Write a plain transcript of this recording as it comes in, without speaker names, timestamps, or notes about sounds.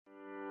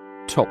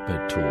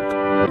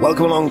TopMedTalk.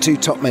 Welcome along to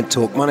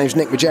TopMedTalk. My name is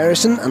Nick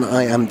Margerrison and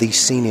I am the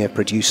senior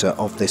producer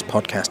of this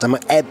podcast. I'm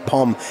at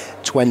EBPOM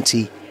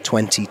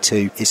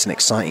 2022. It's an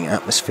exciting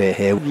atmosphere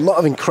here. A lot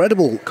of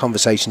incredible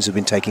conversations have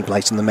been taking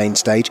place on the main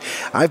stage.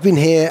 I've been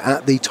here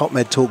at the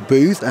TopMedTalk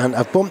booth and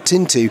I've bumped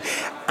into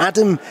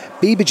Adam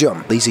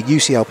Beebeejaun. He's a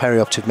UCL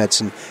Perioperative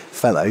Medicine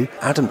fellow.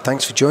 Adam,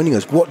 thanks for joining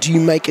us. What do you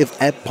make of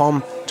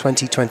EBPOM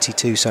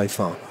 2022 so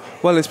far?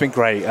 Well, it's been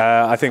great.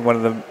 I think one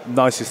of the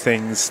nicest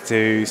things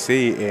to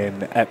see in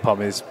EBPOM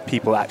is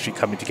people actually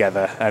coming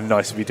together, and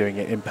nice to be doing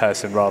it in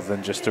person rather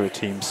than just through a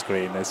Teams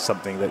screen. It's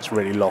something that's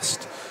really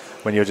lost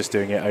when you're just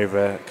doing it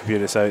over a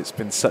computer. So it's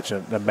been such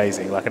an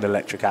amazing, like an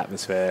electric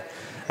atmosphere,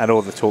 and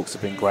all the talks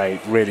have been great,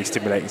 really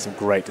stimulating some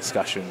great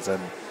discussions, and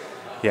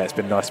yeah, it's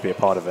been nice to be a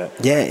part of it.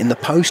 Yeah, in the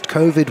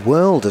post-COVID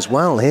world as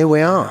well, here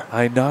we are.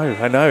 I know.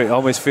 It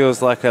almost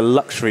feels like a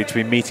luxury to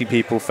be meeting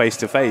people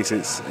face-to-face.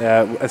 It's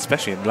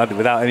especially in London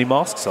without any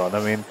masks on. I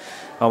mean,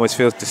 it almost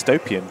feels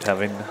dystopian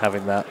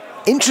having that.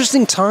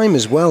 Interesting time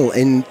as well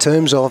in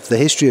terms of the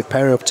history of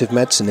perioperative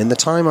medicine. In the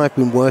time I've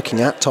been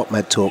working at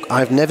TopMedTalk,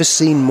 I've never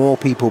seen more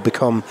people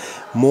become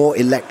more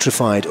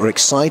electrified or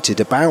excited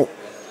about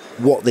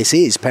what this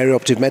is,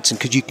 perioperative medicine,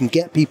 because you can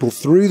get people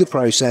through the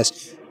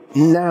process.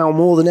 Now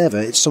more than ever,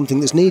 it's something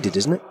that's needed,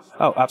 isn't it?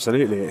 Oh,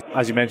 absolutely.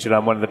 As you mentioned,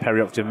 I'm one of the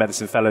Perioperative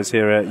Medicine Fellows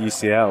here at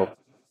UCL.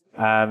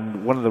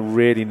 And one of the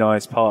really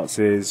nice parts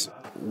is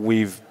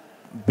we've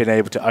been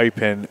able to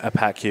open a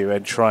PACU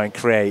and try and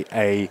create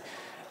a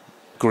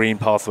green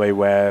pathway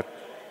where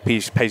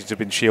patients who've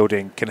been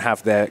shielding can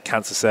have their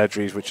cancer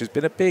surgeries, which has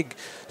been a big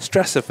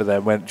stressor for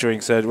them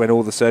when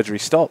all the surgery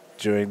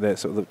stopped during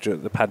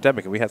the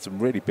pandemic. And we had some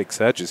really big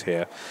surgeries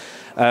here.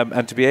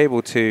 And to be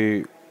able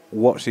to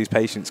watch these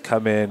patients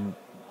come in,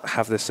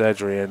 have their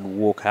surgery and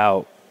walk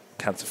out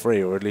cancer-free,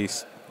 or at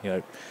least,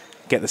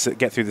 get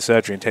through the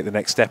surgery and take the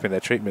next step in their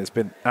treatment. It's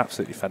been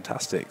absolutely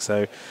fantastic.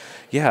 So,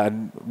 yeah, I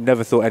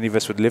never thought any of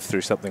us would live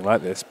through something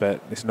like this,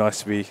 but it's nice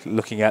to be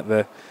looking at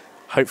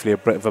hopefully a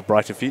bit of a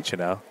brighter future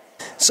now.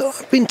 So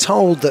I've been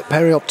told that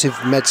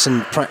perioperative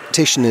medicine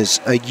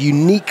practitioners are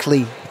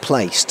uniquely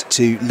placed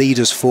to lead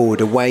us forward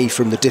away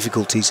from the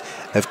difficulties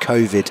of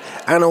COVID,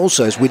 and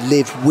also as we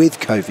live with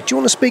COVID. Do you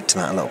want to speak to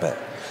that a little bit?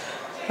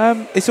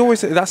 It's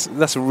always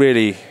that's a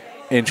really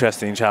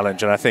interesting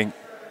challenge, and I think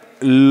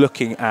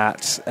looking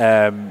at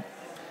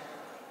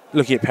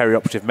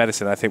perioperative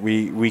medicine, I think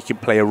we can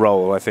play a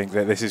role. I think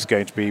that this is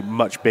going to be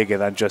much bigger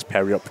than just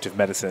perioperative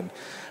medicine,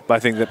 but I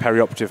think that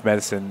perioperative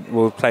medicine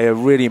will play a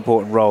really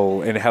important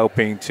role in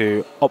helping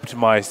to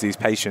optimize these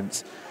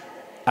patients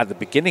at the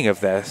beginning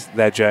of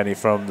their journey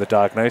from the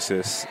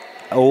diagnosis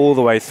all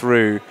the way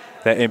through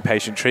their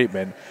inpatient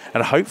treatment,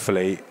 and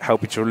hopefully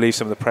helping to relieve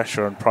some of the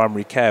pressure on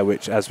primary care,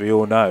 which, as we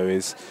all know,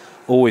 is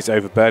always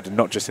overburdened,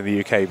 not just in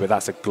the UK, but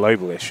that's a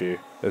global issue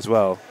as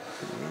well.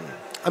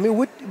 I mean,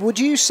 would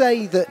you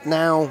say that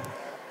now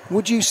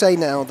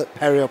that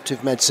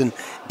perioperative medicine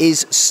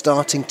is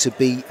starting to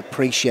be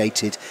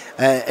appreciated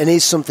and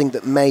is something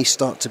that may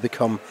start to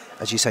become,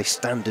 as you say,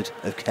 standard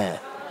of care?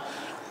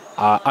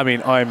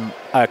 I'm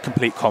a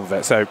complete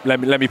convert. So let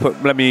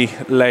me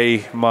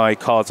lay my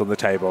cards on the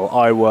table.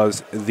 I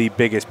was the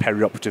biggest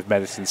perioperative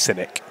medicine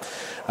cynic.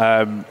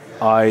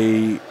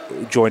 I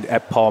joined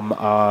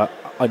EBPOM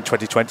in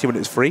 2020 when it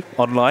was free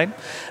online,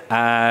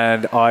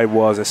 and I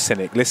was a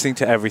cynic, listening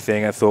to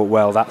everything and thought,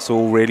 well, that's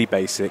all really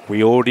basic.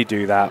 We already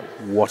do that.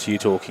 What are you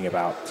talking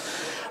about?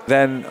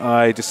 Then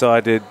I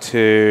decided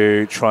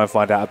to try and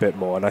find out a bit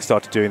more, and I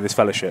started doing this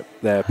fellowship,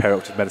 the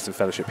Perioperative Medicine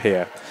Fellowship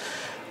here.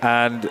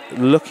 And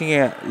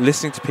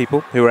listening to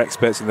people who are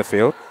experts in the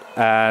field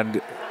and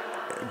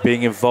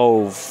being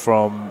involved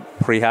from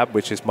prehab,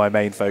 which is my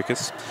main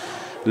focus,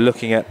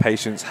 looking at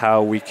patients,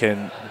 how we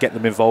can get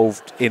them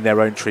involved in their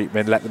own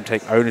treatment, let them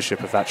take ownership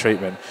of that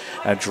treatment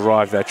and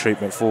drive their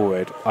treatment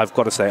forward. I've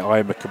got to say I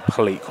am a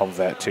complete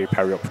convert to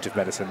perioperative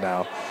medicine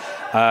now.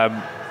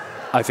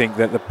 I think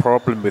that the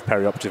problem with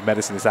perioperative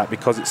medicine is that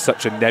because it's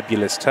such a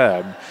nebulous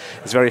term,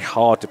 it's very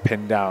hard to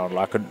pin down.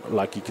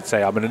 Like you could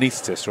say, I'm an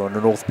anaesthetist or an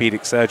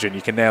orthopedic surgeon.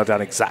 You can nail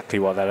down exactly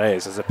what that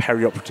is. As a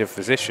perioperative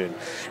physician,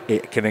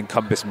 it can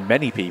encompass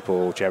many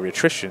people: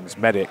 geriatricians,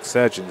 medics,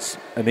 surgeons,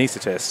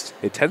 anaesthetists,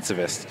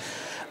 intensivists.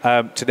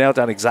 To nail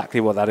down exactly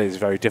what that is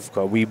very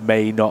difficult. We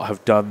may not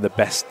have done the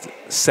best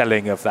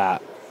selling of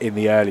that in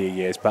the earlier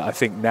years, but I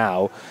think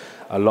now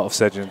a lot of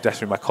surgeons,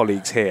 definitely my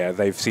colleagues here,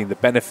 they've seen the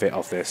benefit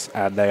of this,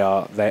 and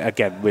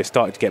we're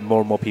starting to get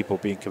more and more people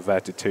being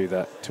converted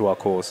to our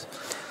cause.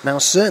 Now,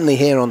 certainly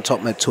here on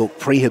TopMedTalk,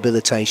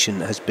 prehabilitation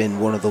has been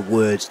one of the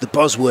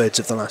buzzwords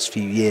of the last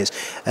few years.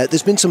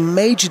 There's been some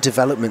major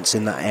developments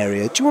in that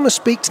area. Do you want to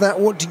speak to that?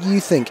 What do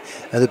you think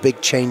are the big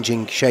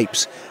changing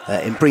shapes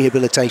in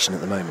prehabilitation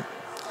at the moment?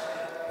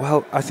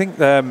 Well, I think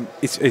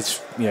it's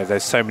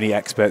there's so many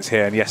experts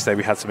here, and yesterday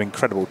we had some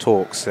incredible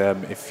talks.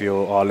 If you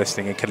are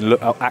listening and can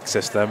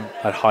access them,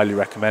 I'd highly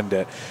recommend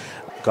it.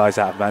 Guys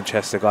out of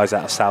Manchester, guys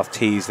out of South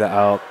Tees that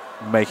are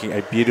making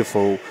a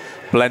beautiful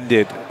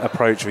blended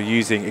approach for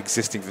using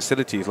existing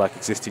facilities like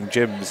existing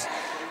gyms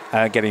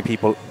and getting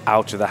people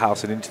out of the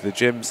house and into the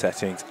gym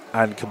settings,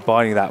 and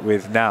combining that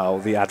with now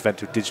the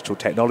advent of digital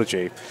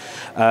technology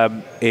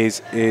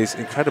is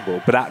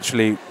incredible. But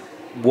actually,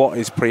 what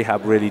is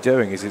prehab really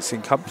doing is it's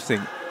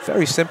encompassing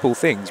very simple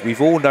things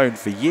we've all known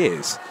for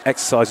years.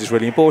 Exercise is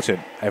really important.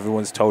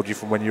 Everyone's told you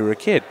from when you were a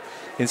kid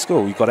in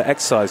school, you've got to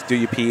exercise, do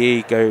your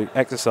PE, go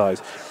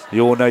exercise.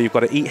 You all know you've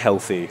got to eat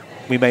healthy.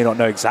 We may not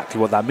know exactly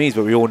what that means,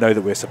 but we all know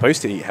that we're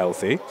supposed to eat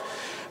healthy.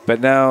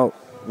 But now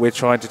we're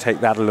trying to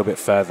take that a little bit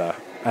further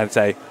and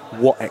say,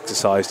 what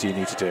exercise do you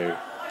need to do?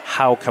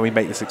 How can we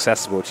make this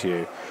accessible to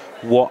you?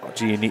 What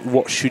do you need?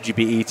 What should you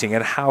be eating?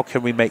 And how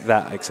can we make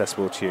that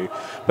accessible to you?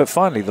 But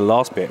finally, the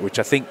last bit, which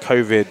I think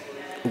COVID,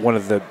 one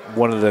of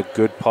the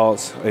good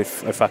parts,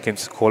 if I can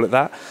call it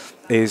that,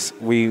 is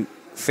we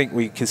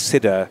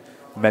consider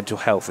mental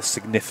health as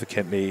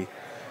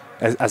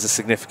a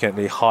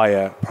significantly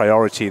higher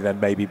priority than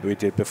maybe we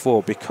did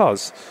before,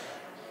 because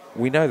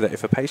we know that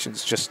if a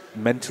patient's just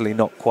mentally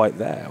not quite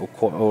there,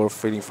 or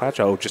feeling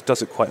fragile, or just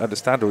doesn't quite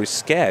understand, or is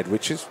scared,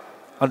 which is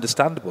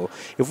understandable,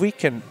 if we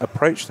can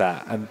approach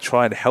that and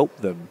try and help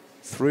them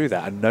through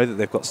that and know that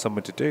they've got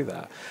someone to do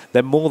that,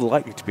 they're more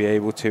likely to be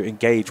able to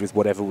engage with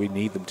whatever we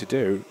need them to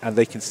do, and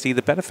they can see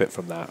the benefit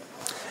from that.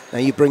 Now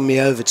you bring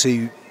me over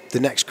to the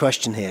next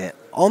question here.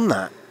 On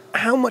that,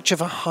 how much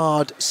of a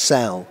hard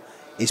sell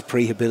is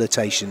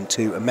prehabilitation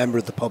to a member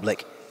of the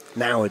public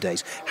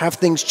nowadays? Have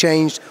things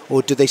changed,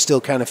 or do they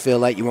still kind of feel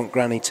like you want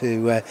Granny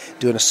to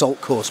do an assault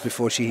course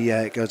before she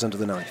goes under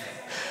the knife?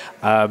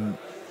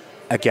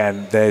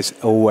 Again, there's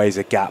always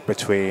a gap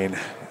between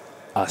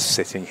us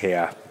sitting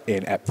here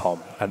in EBPOM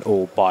and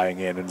all buying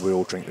in, and we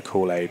all drink the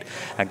Kool-Aid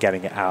and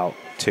getting it out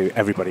to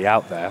everybody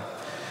out there.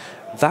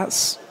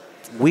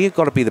 We've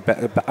got to be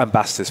the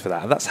ambassadors for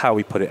that, and that's how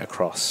we put it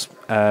across.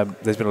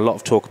 There's been a lot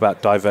of talk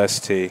about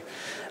diversity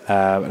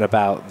and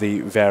about the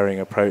varying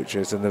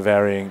approaches and the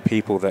varying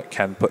people that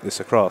can put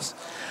this across.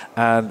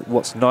 And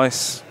what's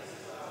nice,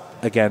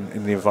 again,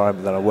 in the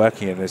environment that I'm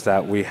working in, is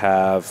that we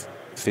have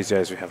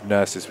physios, we have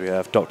nurses, we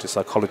have doctors,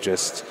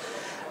 psychologists,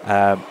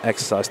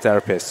 exercise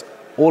therapists,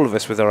 all of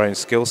us with our own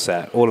skill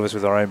set, all of us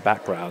with our own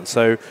background.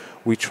 So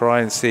we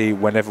try and see,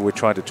 whenever we're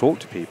trying to talk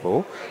to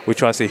people, we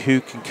try and see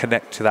who can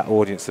connect to that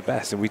audience the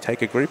best, and we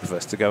take a group of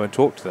us to go and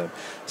talk to them.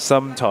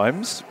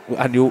 Sometimes,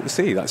 and you'll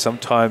see that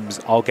sometimes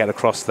I'll get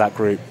across that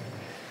group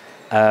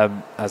I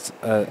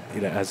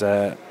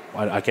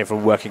came from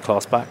a working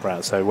class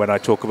background, so when I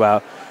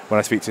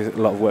speak to a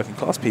lot of working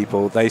class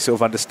people, they sort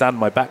of understand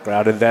my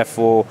background and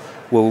therefore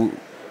will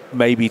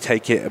maybe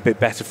take it a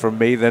bit better from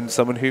me than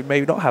someone who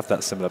may not have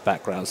that similar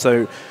background.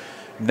 So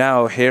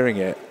now hearing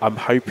it, I'm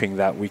hoping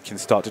that we can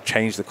start to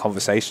change the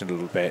conversation a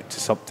little bit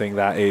to something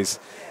that is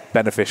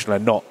beneficial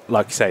and not,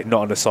 like you say,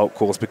 not an assault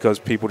course, because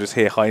people just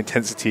hear high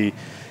intensity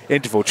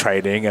interval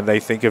training and they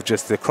think of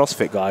just the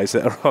CrossFit guys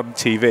that are on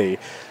TV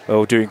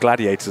or doing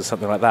gladiators or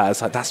something like that.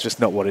 It's like, that's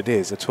just not what it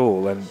is at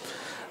all. And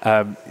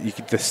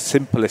the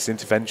simplest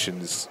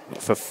interventions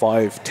for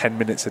 5-10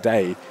 minutes a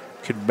day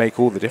could make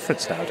all the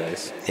difference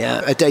nowadays.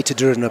 Yeah, a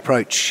data-driven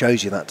approach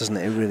shows you that, doesn't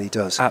it? It really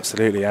does.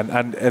 Absolutely,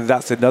 and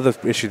that's another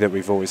issue that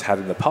we've always had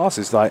in the past,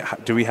 is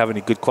like, do we have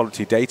any good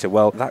quality data?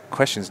 Well, that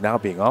question's now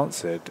being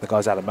answered. The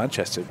guys out of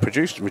Manchester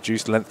produced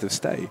reduced length of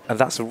stay, and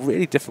that's a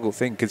really difficult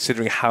thing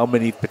considering how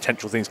many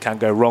potential things can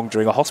go wrong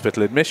during a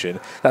hospital admission.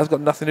 That's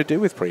got nothing to do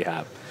with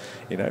prehab.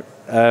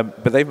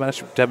 But they've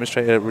managed to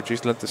demonstrate a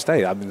reduced length of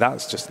stay. I mean,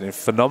 that's just a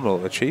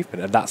phenomenal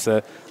achievement, and that's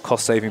a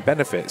cost-saving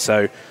benefit.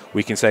 So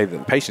we can say that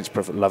the patients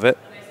love it.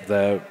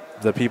 The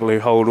people who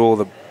hold all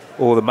the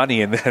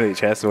money in the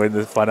NHS or in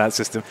the finance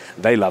system,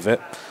 they love it.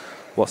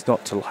 What's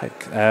not to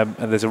like? And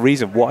there's a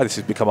reason why this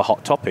has become a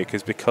hot topic,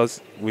 is because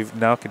we've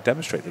now can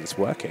demonstrate that it's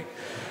working.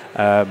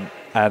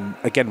 And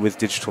again, with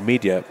digital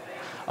media,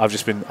 I've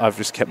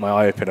just kept my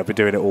eye open. I've been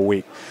doing it all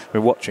week. I've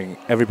been watching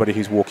everybody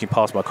who's walking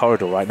past my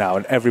corridor right now,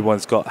 and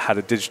everyone's had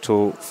a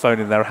digital phone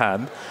in their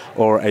hand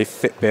or a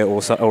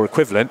Fitbit or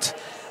equivalent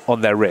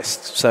on their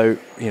wrist. So,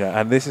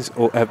 and this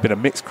have been a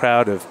mixed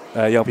crowd of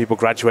young people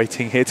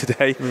graduating here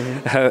today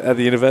at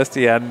the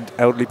university, and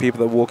elderly people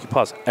that are walking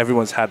past.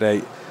 Everyone's had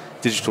a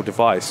digital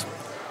device.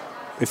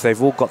 If they've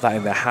all got that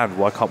in their hand,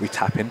 why can't we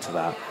tap into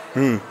that?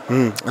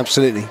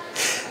 Absolutely.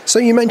 So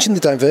you mentioned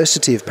the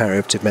diversity of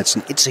perioperative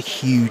medicine. It's a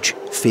huge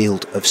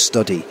field of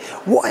study.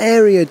 What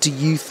area do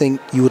you think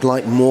you would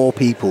like more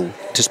people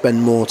to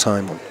spend more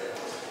time on?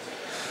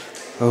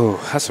 Oh,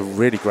 that's a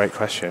really great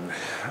question.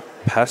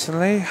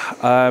 Personally,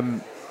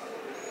 what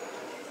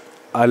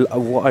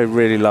I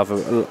really love,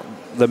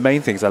 the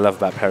main things I love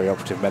about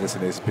perioperative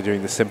medicine is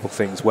doing the simple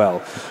things well.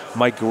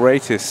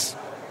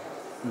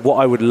 What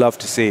I would love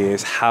to see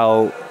is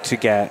how to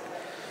get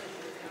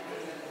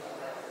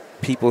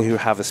people who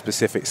have a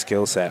specific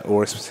skill set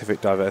or a specific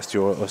diversity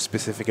or a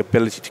specific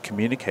ability to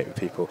communicate with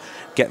people,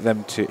 get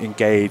them to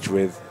engage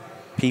with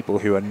people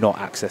who are not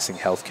accessing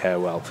healthcare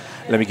well.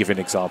 Let me give you an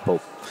example.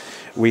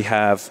 We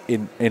have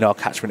in our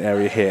catchment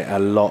area here a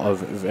lot of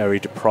very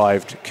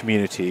deprived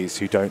communities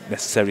who don't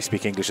necessarily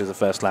speak English as a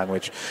first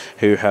language,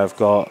 who have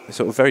got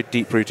sort of very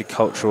deep-rooted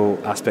cultural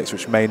aspects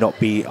which may not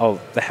be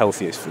the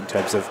healthiest in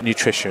terms of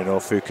nutrition or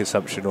food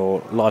consumption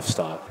or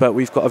lifestyle. But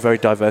we've got a very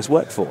diverse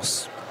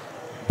workforce.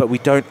 But we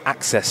don't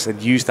access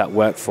and use that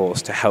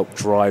workforce to help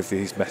drive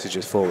these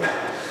messages forward.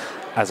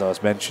 As I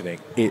was mentioning,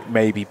 it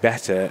may be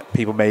better,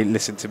 people may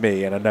listen to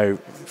me, and I know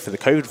for the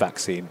COVID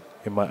vaccine,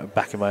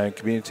 back in my own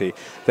community,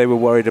 they were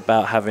worried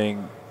about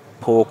having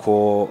pork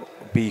or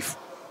beef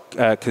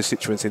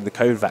constituents in the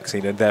COVID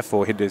vaccine, and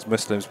therefore Hindus,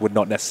 Muslims would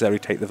not necessarily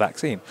take the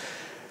vaccine.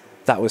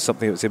 That was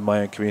something that was in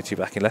my own community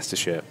back in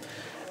Leicestershire.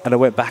 And I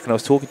went back and I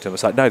was talking to them. I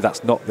was like, no,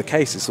 that's not the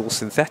case. It's all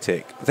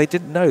synthetic. They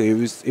didn't know. It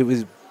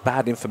was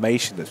bad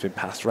information that's been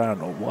passed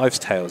around, or wives'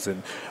 tales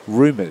and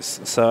rumours.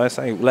 So I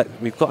say,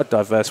 we've got a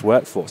diverse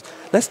workforce.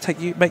 Let's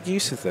make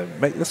use of them.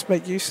 Let's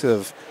make use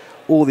of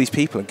all these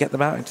people and get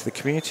them out into the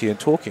community and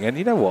talking. And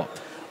you know what?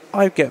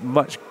 I get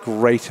much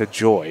greater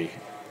joy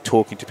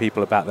talking to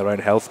people about their own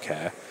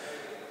healthcare,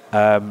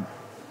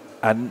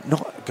 and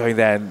not going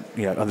there and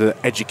under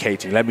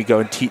educating. Let me go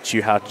and teach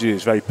you how to do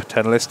this. Very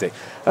paternalistic.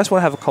 I just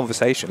want to have a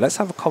conversation. Let's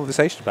have a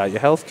conversation about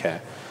your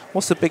healthcare.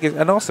 What's the biggest?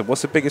 And ask them,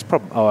 what's the biggest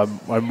problem? Oh,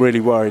 I'm really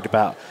worried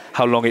about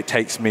how long it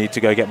takes me to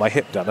go get my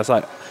hip done. I was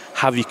like,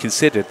 have you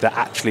considered that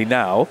actually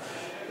now,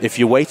 if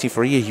you're waiting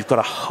for a year, you've got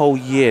a whole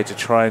year to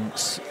try and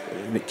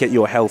get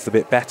your health a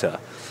bit better.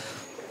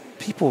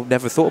 People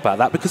never thought about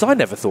that, because I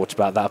never thought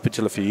about that up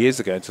until a few years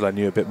ago, until I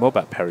knew a bit more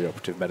about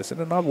perioperative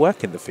medicine, and I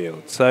work in the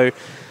field. So,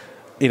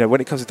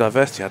 when it comes to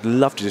diversity, I'd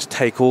love to just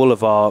take all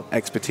of our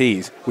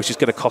expertise, which is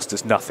going to cost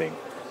us nothing,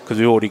 because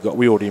we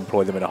already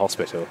employ them in a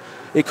hospital.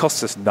 It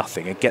costs us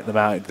nothing, and get them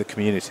out into the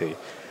community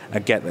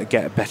and get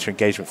a better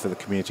engagement for the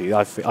community.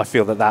 I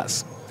feel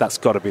that's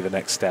got to be the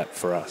next step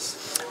for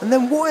us. And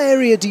then what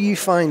area do you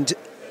find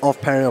of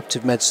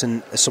perioperative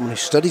medicine, as someone who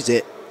studies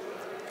it,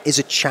 is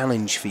a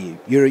challenge for you?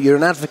 You're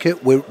an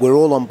advocate, we're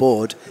all on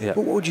board, yeah.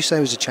 But what would you say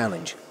was a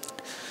challenge?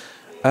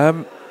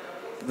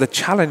 The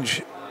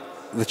challenge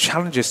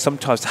is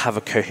sometimes to have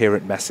a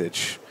coherent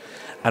message.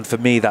 And for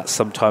me, that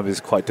sometimes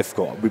is quite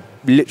difficult. We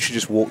literally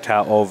just walked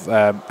out of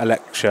a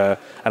lecture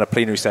and a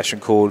plenary session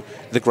called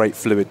The Great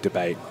Fluid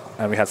Debate.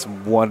 And we had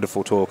some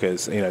wonderful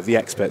talkers, the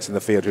experts in the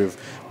field who have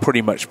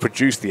pretty much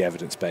produced the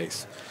evidence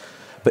base.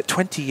 But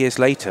 20 years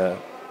later,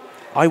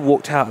 I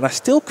walked out and I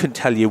still couldn't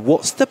tell you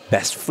what's the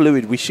best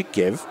fluid we should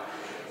give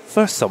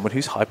for someone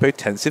who's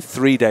hypotensive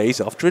 3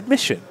 days after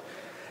admission.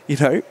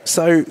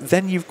 So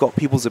then you've got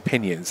people's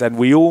opinions, and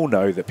we all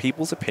know that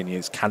people's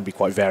opinions can be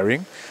quite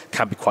varying,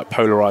 can be quite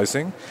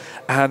polarizing,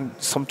 and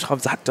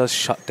sometimes that does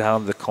shut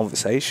down the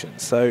conversation.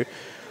 So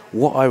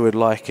what I would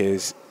like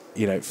is,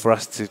 for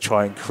us to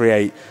try and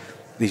create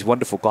these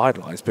wonderful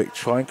guidelines, but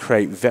try and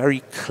create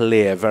very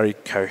clear, very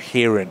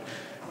coherent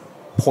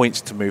points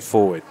to move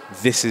forward.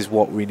 This is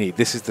what we need.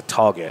 This is the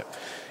target.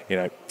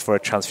 For a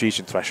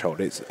transfusion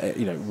threshold, it's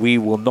we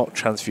will not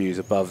transfuse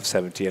above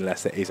 70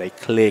 unless there is a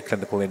clear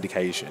clinical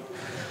indication.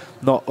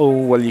 Not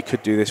you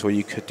could do this or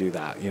you could do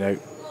that.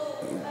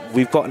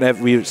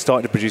 We're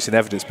starting to produce an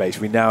evidence base.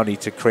 We now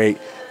need to create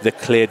the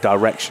clear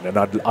direction, and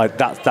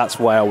that's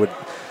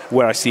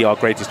where I see our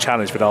greatest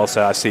challenge, but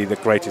also I see the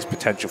greatest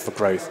potential for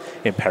growth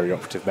in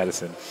perioperative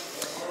medicine.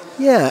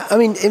 Yeah, I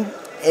mean.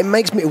 It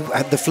makes me.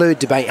 The fluid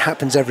debate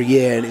happens every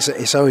year, and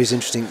it's always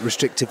interesting,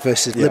 restrictive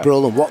versus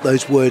liberal, and what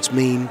those words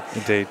mean.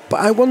 Indeed. But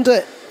I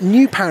wonder,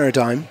 new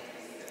paradigm,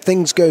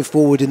 things go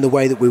forward in the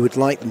way that we would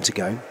like them to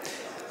go.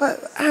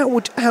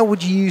 How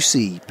would you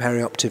see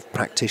perioperative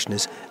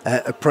practitioners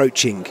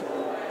approaching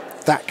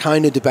that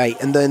kind of debate,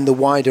 and then the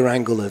wider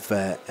angle of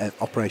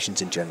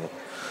operations in general?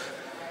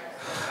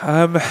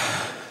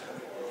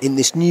 In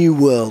this new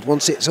world,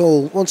 once it's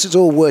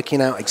all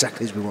working out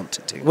exactly as we want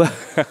it to. Well,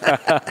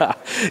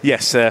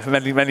 yes,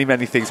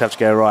 many things have to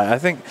go right. I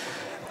think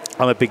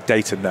I'm a big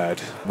data nerd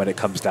when it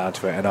comes down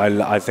to it, and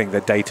I think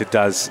that data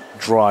does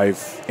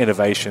drive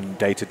innovation,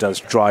 data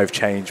does drive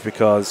change,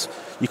 because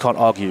you can't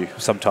argue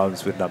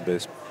sometimes with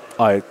numbers.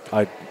 I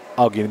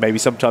argue maybe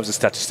sometimes the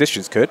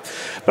statisticians could,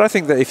 but I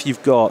think that if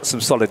you've got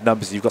some solid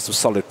numbers, you've got some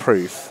solid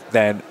proof,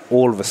 then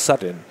all of a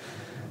sudden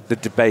the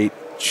debate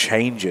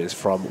changes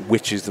from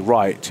which is the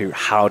right to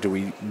how do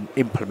we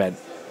implement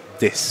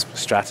this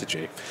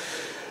strategy.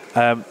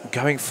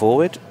 Going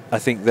forward, I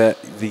think that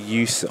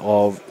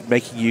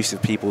making use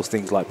of people's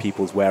things like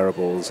people's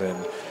wearables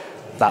and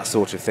that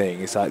sort of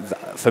thing is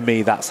for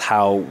me, that's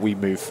how we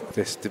move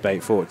this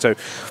debate forward. So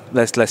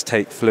let's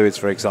take fluids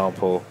for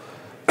example.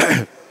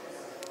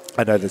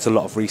 I know there's a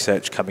lot of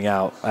research coming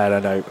out, and I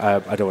know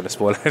I don't want to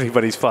spoil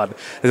anybody's fun.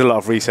 There's a lot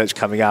of research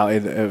coming out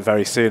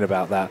very soon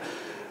about that,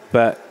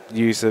 but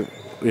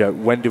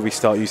when do we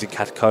start using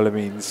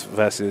catecholamines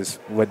versus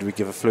when do we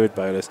give a fluid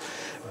bolus?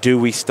 Do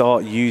we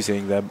start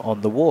using them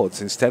on the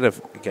wards instead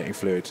of getting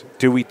fluid?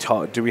 Do we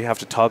have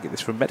to target this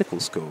from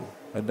medical school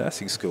and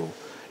nursing school?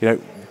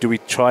 Do we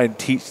try and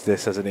teach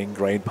this as an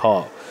ingrained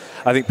part?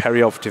 I think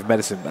perioperative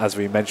medicine, as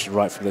we mentioned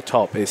right from the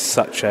top, is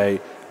such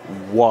a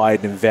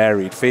wide and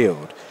varied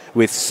field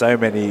with so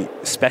many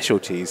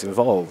specialties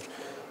involved.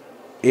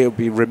 It would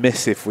be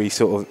remiss if we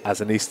sort of, as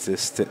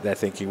anaesthetists, sit there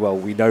thinking, well,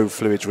 we know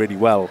fluids really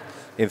well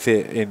in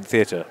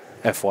theatre.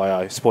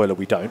 FYI, spoiler,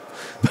 we don't.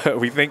 But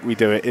we think we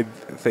do it in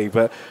thing.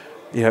 But,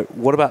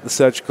 what about the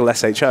surgical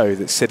SHO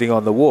that's sitting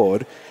on the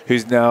ward,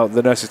 who's now,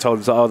 the nurse has told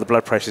us, the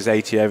blood pressure's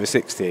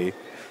 80/60.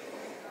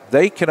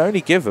 They can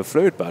only give a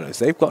fluid bolus.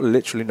 They've got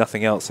literally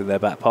nothing else in their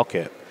back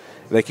pocket.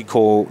 They can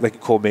call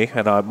me,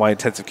 and my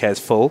intensive care is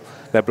full.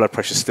 Their blood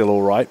pressure's still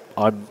all right.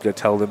 I'm going to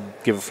tell them,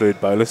 give a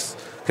fluid bolus.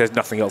 There's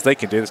nothing else they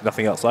can do. There's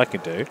nothing else I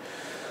can do.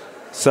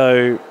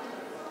 So,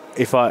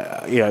 if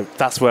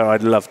that's where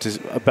I'd love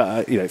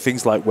to.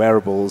 Things like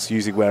wearables,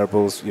 using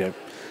wearables.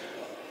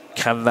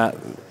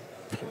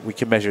 We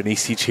can measure an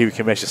ECG. We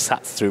can measure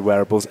SATs through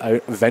wearables.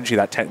 Eventually,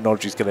 that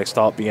technology is going to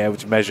start being able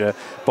to measure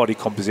body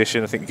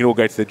composition. I think we can all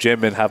go to the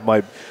gym and have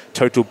my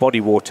total body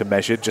water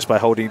measured just by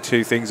holding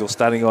two things or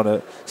standing on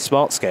a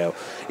smart scale.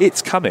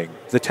 It's coming.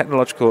 The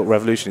technological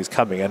revolution is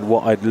coming, and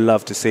what I'd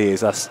love to see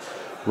is us,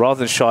 rather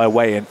than shy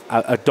away and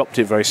adopt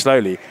it very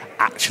slowly,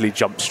 actually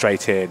jump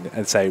straight in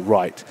and say,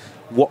 right,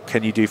 what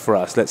can you do for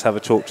us? Let's have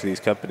a talk to these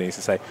companies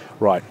and say,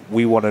 right,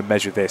 we want to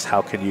measure this.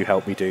 How can you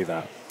help me do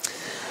that?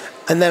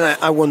 And then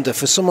I wonder,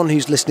 for someone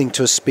who's listening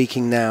to us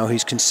speaking now,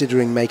 who's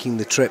considering making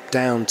the trip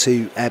down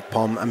to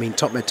EBPOM, I mean,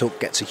 TopMedTalk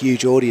gets a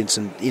huge audience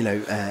and,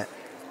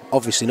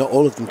 obviously not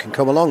all of them can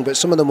come along, but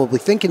some of them will be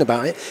thinking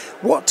about it.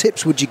 What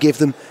tips would you give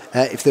them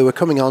if they were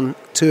coming on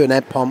to an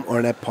EBPOM or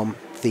an EBPOM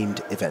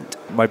themed event?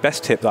 My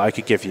best tip that I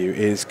could give you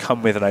is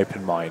come with an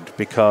open mind,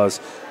 because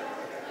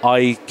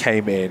I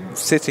came in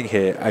sitting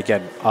here,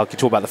 again, I could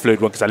talk about the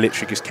fluid one because I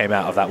literally just came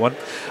out of that one.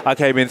 I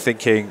came in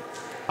thinking,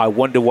 I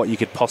wonder what you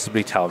could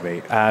possibly tell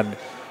me. And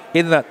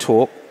in that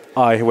talk,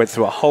 I went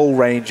through a whole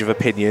range of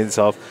opinions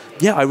of,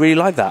 yeah, I really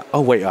like that.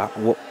 Oh, wait,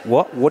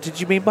 what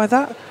did you mean by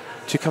that?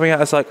 To coming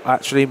out as like,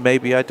 actually,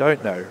 maybe I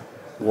don't know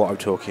what I'm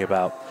talking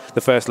about. The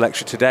first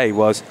lecture today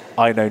was,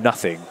 I know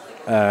nothing,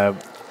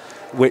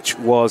 which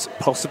was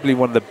possibly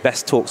one of the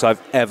best talks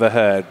I've ever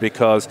heard,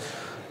 because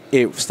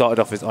it started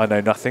off as, I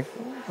know nothing.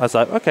 I was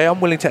like, okay, I'm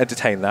willing to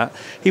entertain that.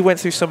 He went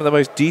through some of the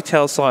most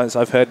detailed science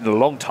I've heard in a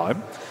long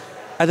time.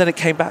 And then it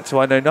came back to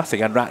I know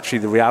nothing. And actually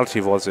the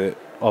reality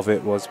of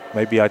it was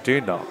maybe I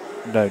do not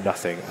know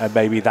nothing. And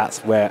maybe that's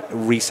where it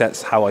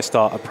resets how I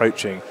start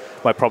approaching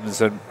my problems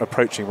and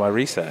approaching my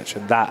research.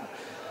 And that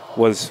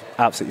was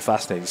absolutely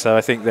fascinating. So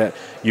I think that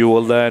you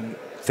will learn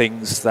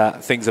things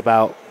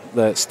about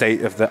the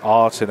state of the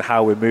art and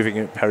how we're moving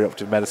in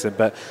perioperative medicine.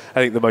 But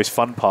I think the most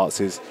fun parts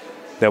is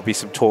there'll be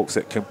some talks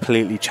that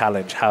completely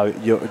challenge how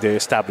the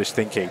established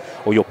thinking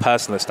or your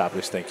personal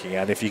established thinking.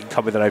 And if you can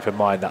come with an open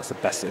mind, that's the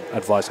best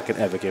advice I could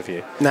ever give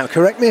you. Now,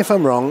 correct me if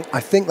I'm wrong. I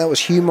think that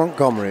was Hugh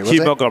Montgomery, was it?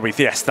 Hugh Montgomery,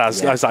 yes.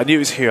 I knew it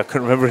was Hugh. I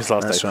couldn't remember his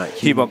last name. That's right.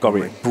 Hugh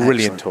Montgomery.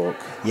 Brilliant talk.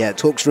 Yeah,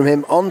 talks from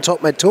him on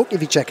TopMedTalk.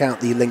 If you check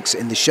out the links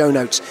in the show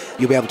notes,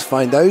 you'll be able to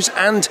find those.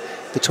 And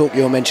the talk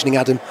you're mentioning,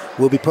 Adam,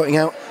 we'll be putting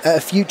out at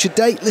a future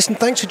date. Listen,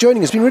 thanks for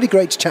joining us. It's been really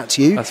great to chat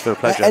to you. That's been a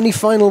pleasure. Any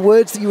final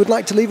words that you would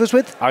like to leave us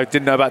with? I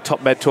didn't know about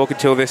TopMedTalk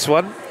until this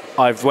one.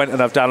 I've went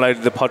and I've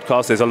downloaded the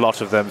podcast. There's a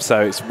lot of them,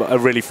 so it's a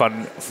really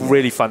fun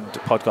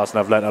podcast, and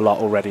I've learned a lot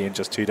already in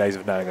just 2 days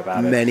of knowing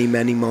about it.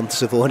 Many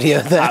months of audio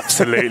there.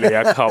 Absolutely,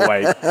 I can't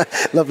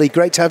wait. Lovely,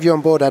 great to have you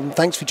on board, Adam.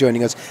 Thanks for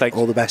joining us. Thanks.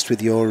 All the best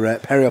with your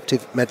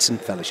Perioperative Medicine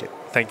Fellowship.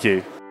 Thank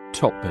you.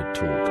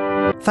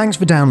 TopMedTalk. Thanks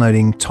for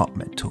downloading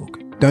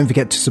TopMedTalk. Don't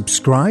forget to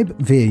subscribe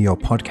via your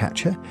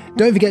podcatcher.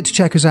 Don't forget to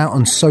check us out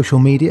on social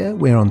media.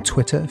 We're on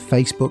Twitter,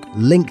 Facebook,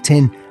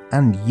 LinkedIn,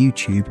 and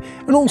YouTube.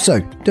 And also,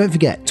 don't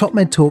forget,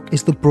 TopMedTalk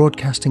is the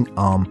broadcasting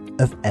arm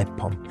of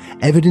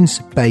EBPOM,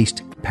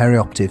 Evidence-Based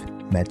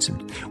Perioperative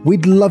Medicine.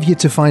 We'd love you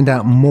to find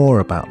out more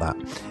about that.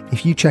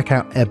 If you check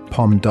out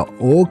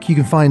ebpom.org, you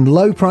can find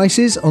low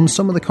prices on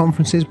some of the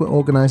conferences we're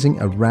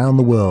organising around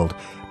the world.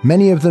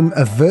 Many of them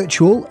are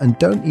virtual and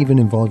don't even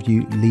involve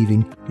you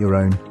leaving your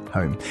own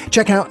home.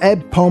 Check out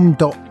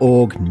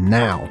ebpom.org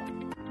now.